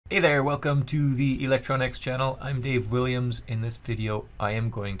Hey there, welcome to the Electronics channel. I'm Dave Williams. In this video, I am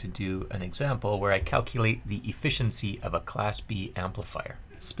going to do an example where I calculate the efficiency of a Class B amplifier.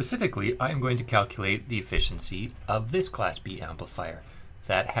 Specifically, I am going to calculate the efficiency of this Class B amplifier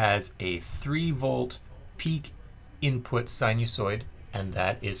that has a 3-volt peak input sinusoid, and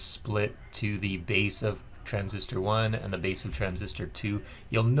that is split to the base of transistor 1 and the base of transistor 2.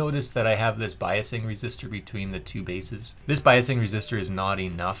 You'll notice that I have this biasing resistor between the two bases. This biasing resistor is not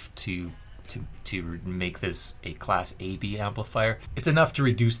enough to make this a Class AB amplifier. It's enough to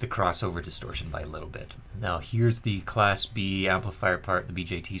reduce the crossover distortion by a little bit. Now here's the Class B amplifier part, the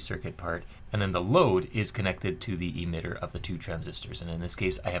BJT circuit part, and then the load is connected to the emitter of the two transistors. And in this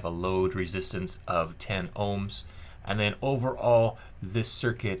case, I have a load resistance of 10 ohms. And then overall, this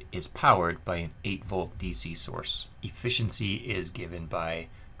circuit is powered by an 8-volt DC source. Efficiency is given by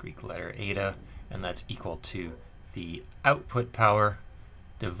Greek letter eta, and that's equal to the output power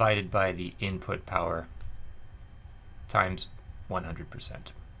divided by the input power times 100%.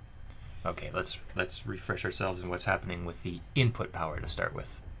 Okay, let's refresh ourselves on what's happening with the input power to start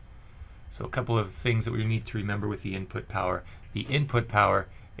with. So a couple of things that we need to remember with the input power. The input power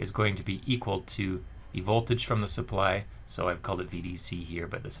is going to be equal to the voltage from the supply, so I've called it VDC here,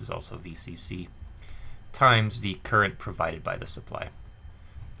 but this is also VCC, times the current provided by the supply.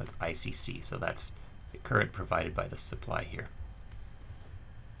 That's ICC, so that's the current provided by the supply here.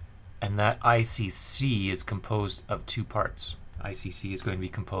 And that ICC is composed of two parts. ICC is going to be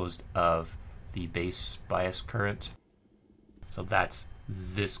composed of the base bias current, so that's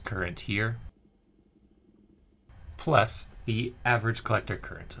this current here, plus the average collector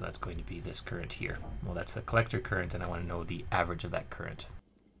current, so that's going to be this current here. Well, that's the collector current, and I want to know the average of that current.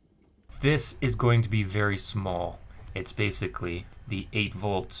 This is going to be very small. It's basically the 8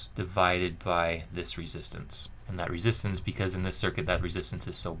 volts divided by this resistance. And that resistance, because in this circuit that resistance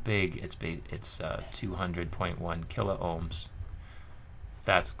is so big, it's 200.1 kilo ohms.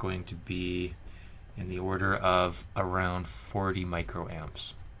 That's going to be in the order of around 40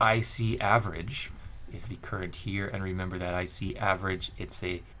 microamps. IC average is the current here, and remember that IC average, it's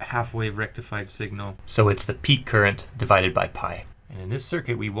a half-wave rectified signal, so it's the peak current divided by pi. And in this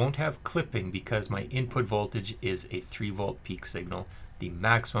circuit we won't have clipping because my input voltage is a 3-volt peak signal. The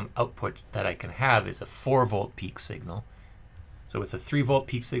maximum output that I can have is a 4-volt peak signal. So with a 3-volt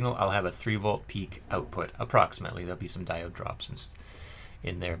peak signal, I'll have a 3-volt peak output, approximately. There'll be some diode drops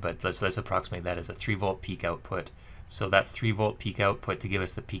in there, but let's approximate that as a 3-volt peak output. So that 3-volt peak output to give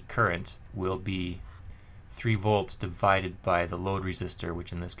us the peak current will be 3 volts divided by the load resistor,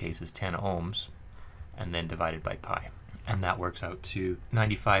 which in this case is 10 ohms, and then divided by pi. And that works out to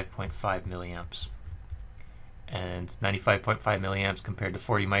 95.5 milliamps. And 95.5 milliamps compared to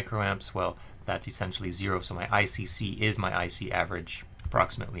 40 microamps, well, that's essentially 0. So my ICC is my IC average,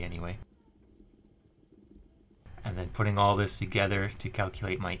 approximately anyway. And then putting all this together to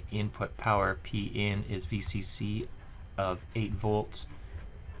calculate my input power, P in is VCC of 8 volts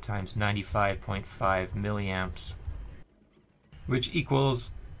times 95.5 milliamps, which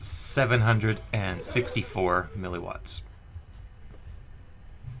equals 764 milliwatts.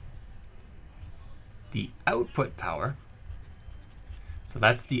 The output power, so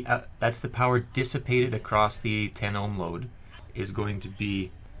that's the power dissipated across the 10 ohm load, is going to be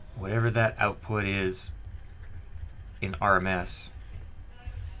whatever that output is in RMS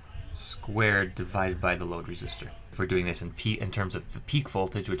squared divided by the load resistor. If we're doing this in terms of the peak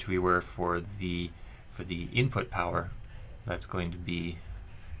voltage, which we were for the input power, that's going to be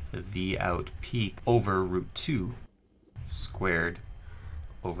the V out peak over root 2 squared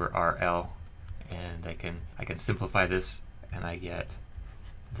over RL, and I can simplify this, and I get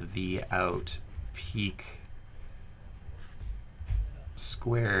the V out peak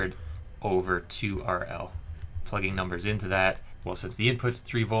squared over 2RL. Plugging numbers into that, well, since the input's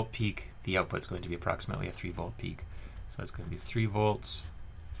 3-volt peak, the output's going to be approximately a 3-volt peak. So it's going to be 3 volts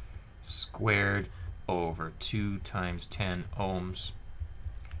squared over 2 times 10 ohms,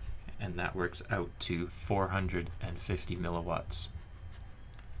 and that works out to 450 milliwatts.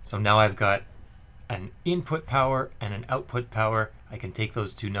 So now I've got an input power and an output power. I can take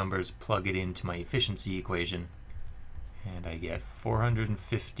those two numbers, plug it into my efficiency equation, and I get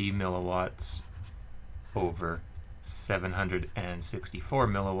 450 milliwatts over 764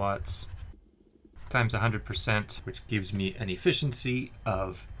 milliwatts times 100%, which gives me an efficiency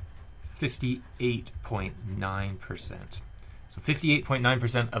of 58.9%. So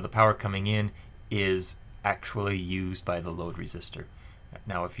 58.9% of the power coming in is actually used by the load resistor.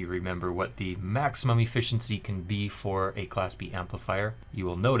 Now, if you remember what the maximum efficiency can be for a Class B amplifier, you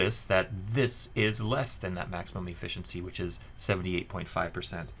will notice that this is less than that maximum efficiency, which is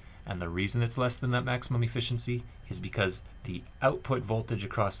 78.5%. And the reason it's less than that maximum efficiency is because the output voltage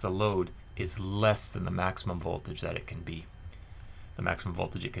across the load is less than the maximum voltage that it can be. The maximum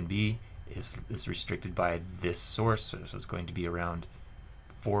voltage it can be is restricted by this source, so it's going to be around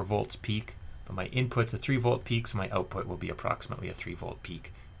 4 volts peak. But my input's a 3 volt peak, so my output will be approximately a 3 volt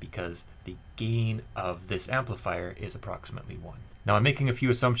peak because the gain of this amplifier is approximately 1. Now I'm making a few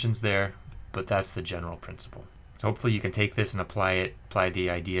assumptions there, but that's the general principle. So hopefully you can take this and apply the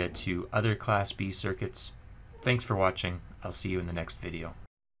idea to other Class B circuits. Thanks for watching. I'll see you in the next video.